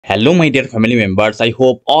Hello, my dear family members. I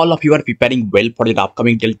hope all of you are preparing well for the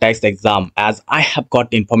upcoming DeltaX exam, as I have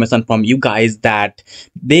got information from you guys that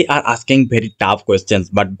they are asking very tough questions.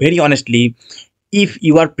 But very honestly, if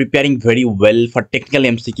you are preparing very well for technical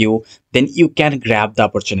MCQ, then you can grab the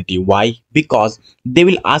opportunity. Why? Because they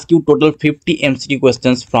will ask you total 50 MCQ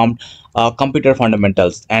questions from computer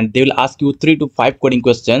fundamentals, and they will ask you 3 to 5 coding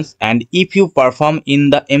questions. And if you perform in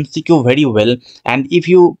the MCQ very well, and if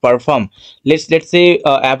you perform, let's say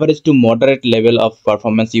average to moderate level of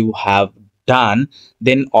performance you have done,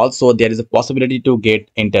 then also there is a possibility to get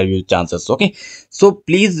interview chances. Okay, so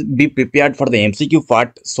please be prepared for the MCQ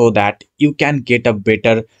part so that you can get a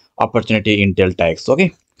better opportunity in DeltaX.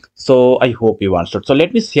 Okay, so I hope you understood. So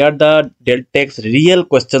let me share the DeltaX real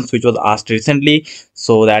questions which was asked recently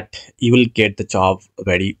so that you will get the job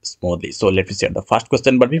very smoothly. So let me share the first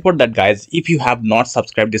question. But before that, guys, if you have not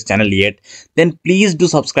subscribed this channel yet, then please do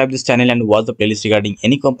subscribe this channel and watch the playlist regarding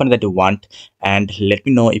any company that you want, and let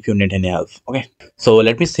me know if you need any help. Okay, so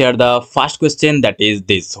let me share the first question, that is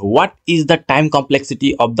this: what is the time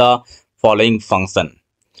complexity of the following function?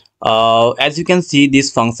 As you can see,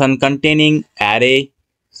 this function containing array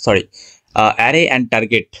and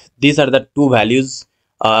target, these are the two values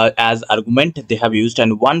as argument they have used,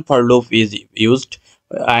 and one for loop is used,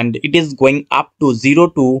 and it is going up to 0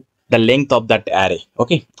 to the length of that array.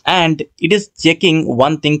 Okay, and it is checking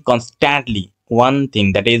one thing constantly, one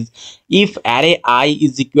thing, that is if array I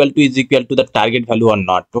is equal to the target value or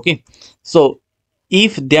not. Okay, so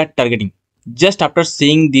if they are targeting, just after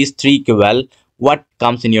seeing these three equal, what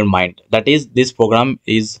comes in your mind? That is, this program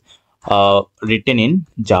is written in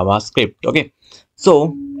JavaScript. Okay,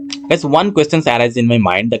 so as one question arises in my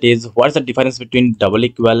mind, that is, what's the difference between double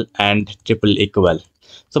equal and triple equal?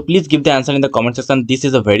 So please give the answer in the comment section. This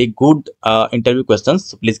is a very good interview question,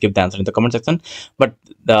 so please give the answer in the comment section. But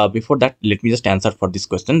before that, let me just answer for this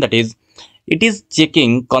question, that is, it is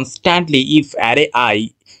checking constantly if array I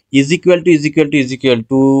is equal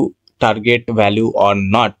to target value or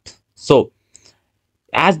not. So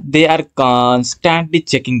as they are constantly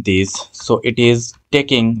checking this, so it is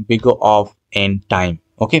taking big of n time.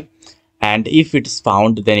 Okay, and if it is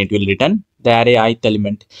found, then it will return the array ith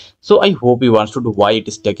element. So I hope you understood why it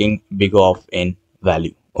is taking big of n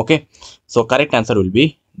value. Okay, so correct answer will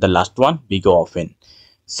be the last one, big of n.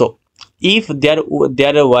 So if there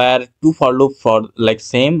were two for loop for like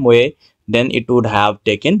same way, then it would have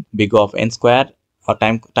taken big of n square or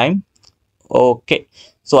time. Okay,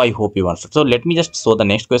 so I hope you understood. So let me just show the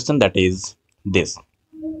next question, that is this: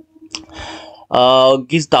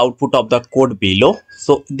 gives the output of the code below.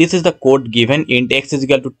 So this is the code given: int x is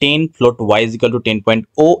equal to 10, float y is equal to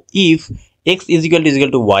 10.0. If x is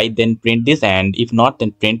equal to y, then print this, and if not,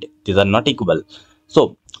 then print these are not equal.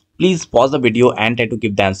 So please pause the video and try to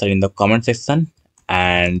give the answer in the comment section.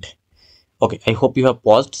 And okay, I hope you have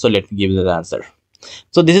paused, so let me give you the answer.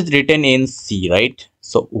 So this is written in C, right?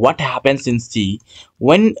 So what happens in C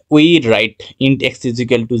when we write int x is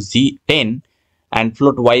equal to 10 and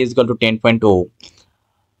float y is equal to 10.0?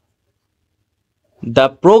 The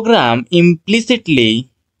program implicitly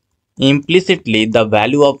the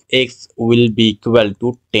value of x will be equal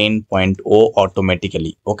to 10.0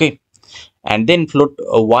 automatically. Okay, and then float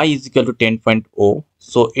y is equal to 10.0,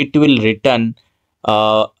 so it will return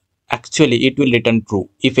actually it will return true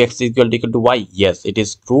if x is equal to y. Yes, it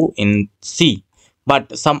is true in C,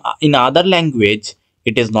 but some in other language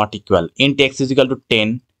it is not equal. Int x is equal to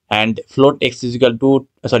 10 and float x is equal to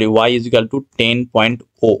y is equal to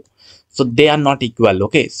 10.0, so they are not equal.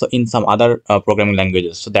 Okay, so in some other programming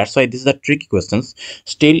languages, so that's why this is the tricky questions.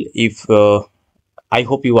 Still, if I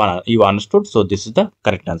hope you understood, so this is the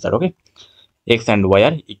correct answer. Okay, x and y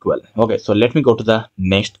are equal. Okay, so let me go to the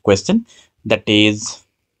next question, that is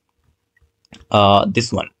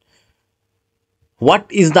this one: what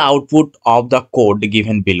is the output of the code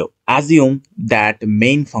given below? Assume that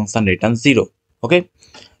main function returns 0. Okay,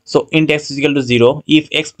 so int x is equal to 0. If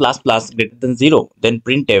x plus plus greater than 0, then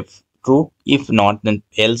printf true. If not, then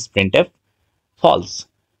else printf false.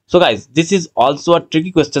 So guys, this is also a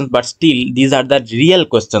tricky question, but still these are the real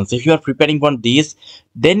questions. If you are preparing for these,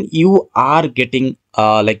 then you are getting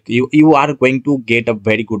you are going to get a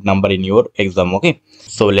very good number in your exam. Okay,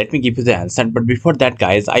 so let me give you the answer, but before that,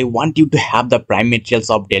 guys, I want you to have the prime materials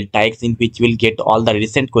of DeltaX, in which you will get all the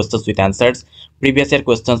recent questions with answers, previous year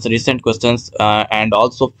questions, recent questions, and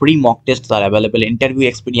also free mock tests are available, interview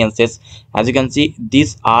experiences. As you can see,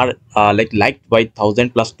 these are liked by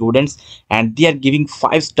 1000+ students, and they are giving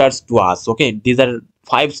 5 stars to us. Okay, these are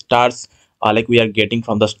 5 stars like we are getting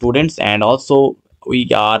from the students, and also we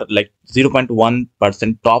are like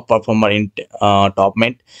 0.1% top performer in top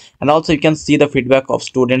mate. And also you can see the feedback of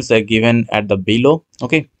students given at the below.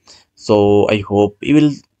 Okay, so I hope you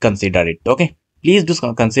will consider it. Okay, please just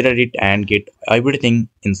consider it and get everything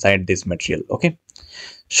inside this material. Okay,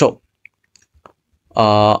 so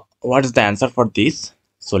what is the answer for this?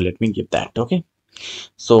 So let me give that. Okay,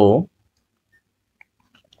 so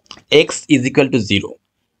x is equal to 0.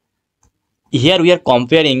 Here we are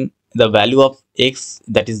comparing the value of x,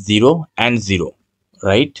 that is 0 and 0,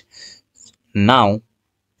 right? Now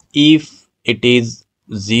if it is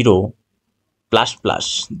 0 plus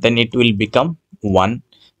plus, then it will become 1.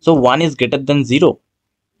 So 1 is greater than 0.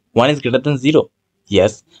 1 is greater than 0.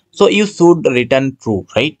 Yes, so you should return true,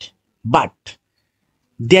 right? But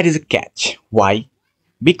there is a catch. Why?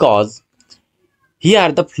 Because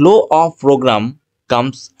here the flow of program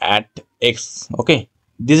comes at x. Okay,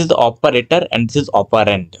 this is the operator and this is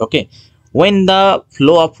operand. Okay, when the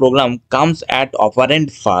flow of program comes at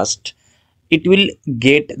operand first, it will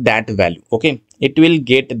get that value. Okay, it will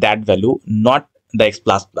get that value, not the x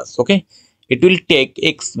plus plus. Okay, it will take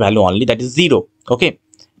x value only, that is 0. Okay,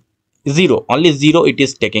 0, only 0 it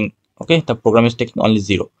is taking. Okay, the program is taking only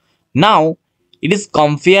 0. Now it is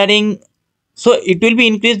comparing, so it will be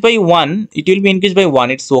increased by 1. It will be increased by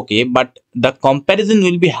 1, it's okay, but the comparison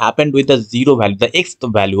will be happened with the 0 value, the x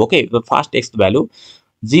value. Okay, the first x value,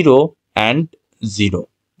 0 and 0.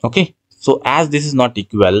 Okay, so as this is not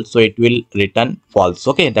equal, so it will return false.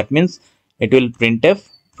 Okay, that means it will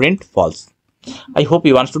print false. I hope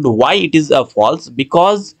you understood why it is a false,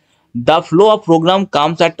 because the flow of program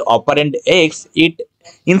comes at operand x, it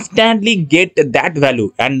instantly get that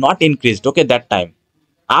value and not increased. Okay, that time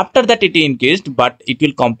after that it increased, but it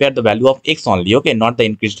will compare the value of x only. Okay, not the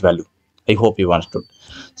increased value. I hope you understood.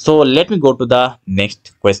 So let me go to the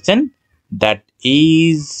next question, that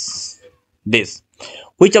is this: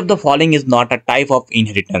 which of the following is not a type of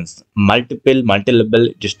inheritance? Multiple, multi-level,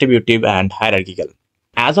 distributive, and hierarchical.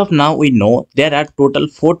 As of now, we know there are total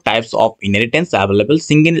 4 types of inheritance available: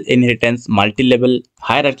 single inheritance, multi-level,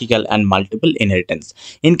 hierarchical, and multiple inheritance.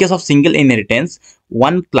 In case of single inheritance,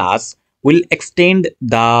 one class will extend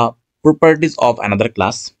the properties of another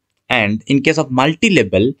class, and in case of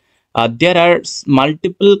multi-level, there are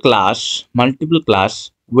multiple class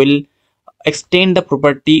will extend the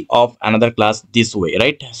property of another class this way,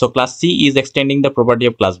 right? So class C is extending the property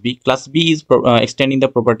of class B, class B is extending the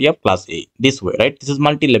property of class A this way, right? This is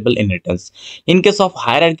multi-level inheritance. In case of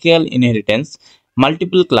hierarchical inheritance,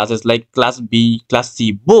 multiple classes like class B, class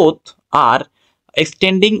C, both are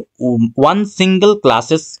extending one single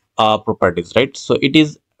class's properties, right? So it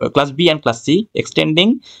is class B and class C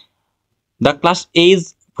extending the class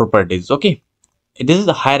A's properties. Okay, this is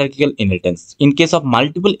the hierarchical inheritance. In case of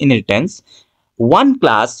multiple inheritance, one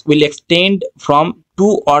class will extend from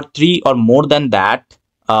 2 or 3 or more than that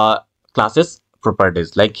classes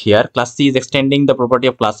properties. Like here, class C is extending the property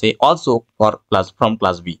of class A also for class from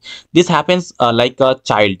class B. This happens like a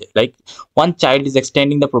child, like one child is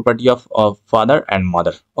extending the property of father and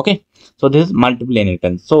mother. Okay, so this is multiple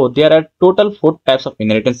inheritance. So there are total 4 types of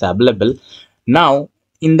inheritance available. Now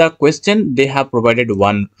in the question they have provided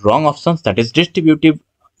one wrong options, that is distributive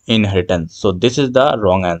inheritance. So this is the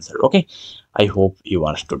wrong answer. Okay, I hope you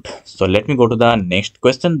understood. So let me go to the next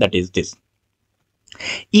question, that is this: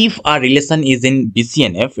 if a relation is in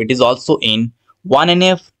BCNF, it is also in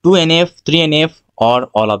 1NF, 2NF, 3NF, or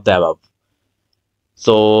all of the above.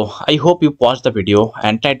 So I hope you pause the video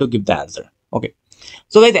and try to give the answer. Okay,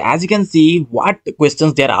 so guys, as you can see what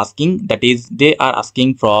questions they are asking, that is they are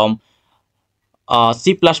asking from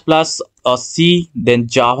C++, C, then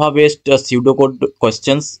Java based pseudocode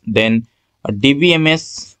questions, then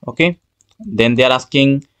DBMS. Okay, then they are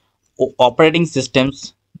asking operating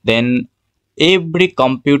systems, then every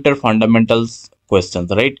computer fundamentals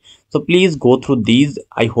questions, right? So please go through these.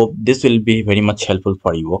 I hope this will be very much helpful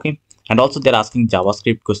for you. Okay, and also they're asking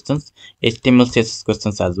JavaScript questions, HTML CSS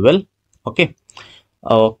questions as well. Okay,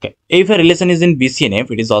 if a relation is in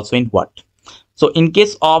BCNF, it is also in what? So in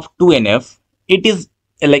case of 2NF, it is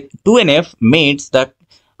like 2NF mates the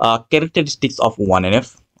characteristics of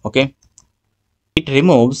 1NF. Okay, it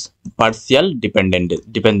removes partial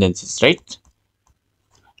dependencies, right?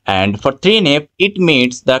 And for 3NF, it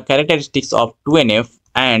mates the characteristics of 2NF,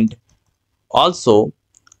 and also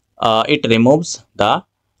it removes the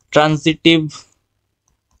transitive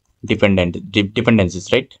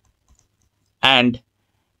dependencies, right? And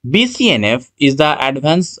BCNF is the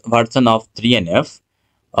advanced version of 3NF.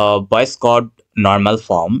 Boy's code normal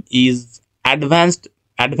form is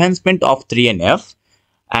advancement of 3NF,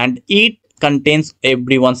 and it contains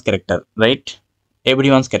everyone's character, right?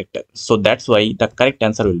 everyone's character. So that's why the correct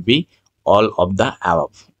answer will be all of the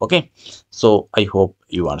above. Okay, so I hope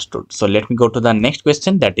you understood. So let me go to the next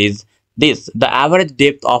question, that is this: the average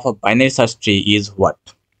depth of a binary search tree is what?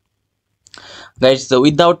 Guys, so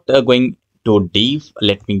without going too deep,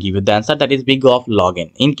 let me give you the answer, that is big of log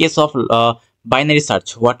n. In case of binary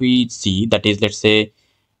search, what we see, that is, let's say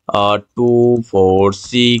 2 4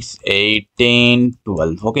 6 8 10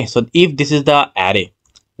 12. Okay, so if this is the array,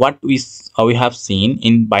 what we have seen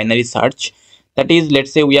in binary search, that is,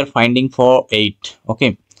 let's say we are finding for 8.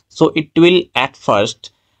 Okay, so it will at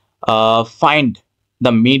first find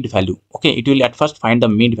the mid value. Okay, it will at first find the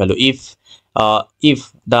mid value if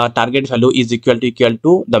the target value is equal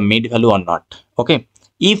to the mid value or not. Okay,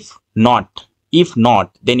 if not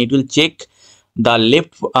then it will check the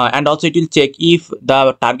left, and also it will check if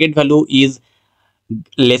the target value is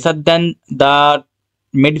lesser than the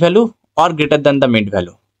mid value or greater than the mid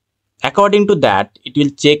value. According to that, it will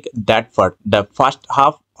check that for the first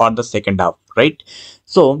half or the second half, right?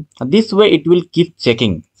 So this way it will keep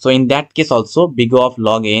checking. So in that case also, big O of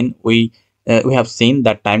log n, we have seen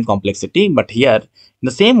that time complexity, but here in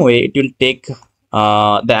the same way it will take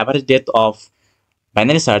the average depth of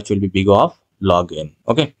binary search will be big O of log n.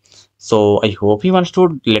 Okay, so I hope you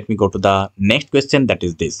understood. Let me go to the next question, that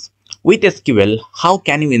is this: with SQL, how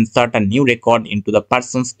can you insert a new record into the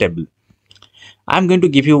persons table? I'm going to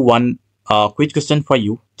give you one quick question for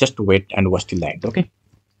you. Just wait and watch till the end. Okay.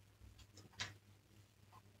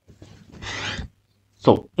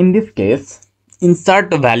 So in this case, insert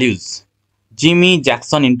the values Jimmy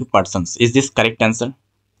Jackson into persons. Is this correct answer?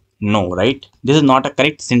 No, right? This is not a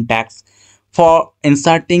correct syntax for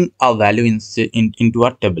inserting a value into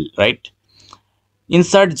a table, right?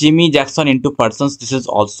 Insert Jimmy Jackson into persons. This is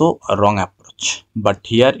also a wrong approach, but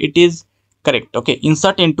here it is correct. Okay,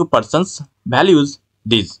 insert into persons values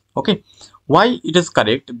these. Okay, why it is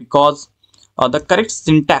correct? Because the correct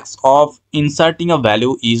syntax of inserting a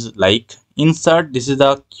value is like insert, this is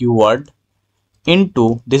the keyword,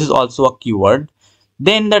 into, this is also a keyword,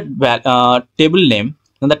 then the table name,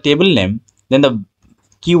 then the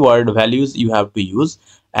keyword values you have to use,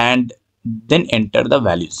 and then enter the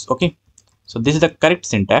values. Okay, so this is the correct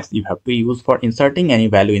syntax you have to use for inserting any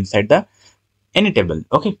value inside the any table.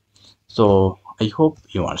 Okay, so I hope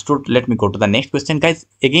you understood. Let me go to the next question, guys.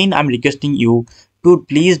 Again, I'm requesting you to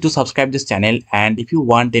please do subscribe this channel, and if you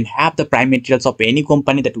want, then have the prime materials of any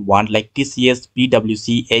company that you want, like TCS,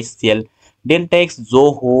 PwC, HCL, DeltaX,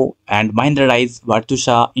 Zoho, and Mahindra Rise,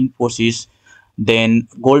 Vartusha, Infosys, then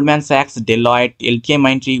Goldman Sachs, Deloitte,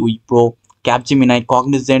 LTI, Wipro, Capgemini,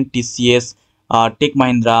 Cognizant, TCS, Tech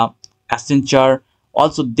Mahindra, Accenture.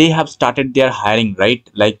 Also, they have started their hiring, right?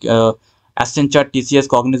 Like Accenture, TCS,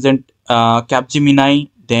 Cognizant, Capgemini,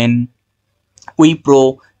 then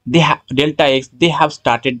Wipro, they have DeltaX, they have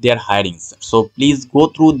started their hirings. So please go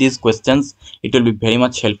through these questions. It will be very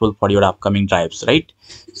much helpful for your upcoming drives, right?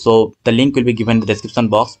 So the link will be given in the description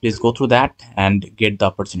box. Please go through that and get the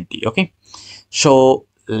opportunity. Okay, so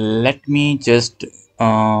let me just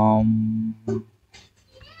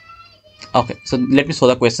okay, so let me show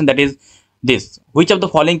the question, that is this: which of the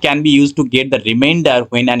following can be used to get the remainder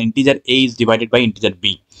when an integer a is divided by integer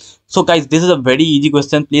b? So guys, this is a very easy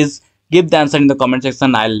question. Please give the answer in the comment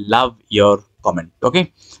section. I love your comment.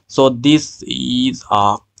 Okay, so this is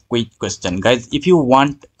a quick question, guys. If you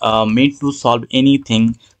want me to solve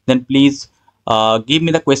anything, then please give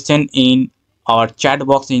me the question in our chat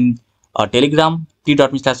box in Telegram,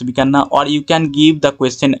 t.me/bikanna, or you can give the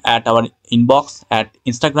question at our inbox at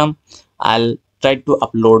Instagram. I'll try to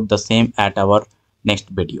upload the same at our next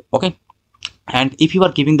video. Okay, and if you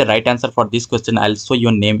are giving the right answer for this question, I'll show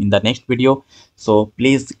your name in the next video. So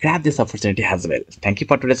please grab this opportunity as well. Thank you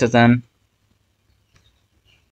for today's session.